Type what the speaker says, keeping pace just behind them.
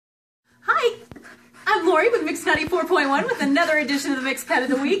I'm Lori with Mix 94.1 with another edition of the Mix Pet of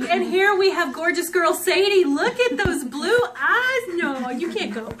the Week. And here we have gorgeous girl Sadie. Look at those blue eyes. No, you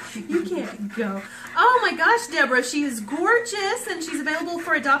can't go. You can't go. Oh my gosh, Deborah, she is gorgeous and she's available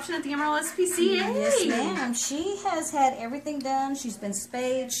for adoption at the Amarillo SPCA. Yes, ma'am. She has had everything done. She's been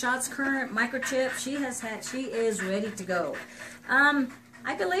spayed, shots current, microchip. She is ready to go.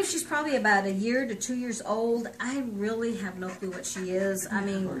 I believe she's probably about 1 to 2 years old. I really have no clue what she is. I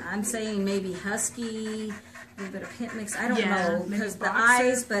mean, I'm saying maybe husky, a little bit of pit mix. I don't know because the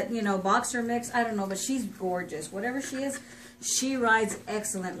eyes, but you know, boxer mix. I don't know, but she's gorgeous. Whatever she is, she rides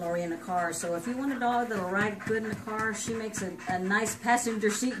excellent, Lori, in a car. So if you want a dog that'll ride good in the car, she makes a nice passenger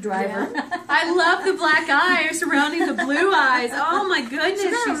seat driver. Yeah. I love the black eyes surrounding the blue eyes. Oh my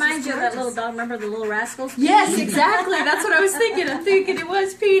goodness. She reminds you of that little dog. Remember the Little Rascals? Yes, exactly. That's what I was thinking. I'm thinking it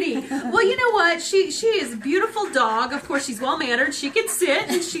was Petey. Well, you know what? She is a beautiful dog. Of course, she's well-mannered. She can sit,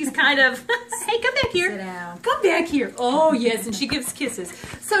 and she's kind of, hey, come back here. Sit down. Come back here. Oh, yes, and she gives kisses.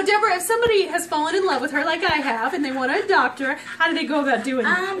 So, Deborah, if somebody has fallen in love with her like I have, and they want to adopt her, how do they go about doing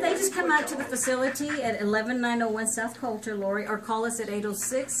that? They just come out to the facility at 11901 South Coulter, Lori, or call us at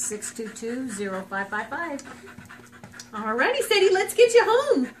 806-622-0555. Alrighty, Sadie, let's get you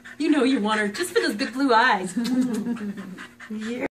home. You know you want her just for those big blue eyes. Yeah.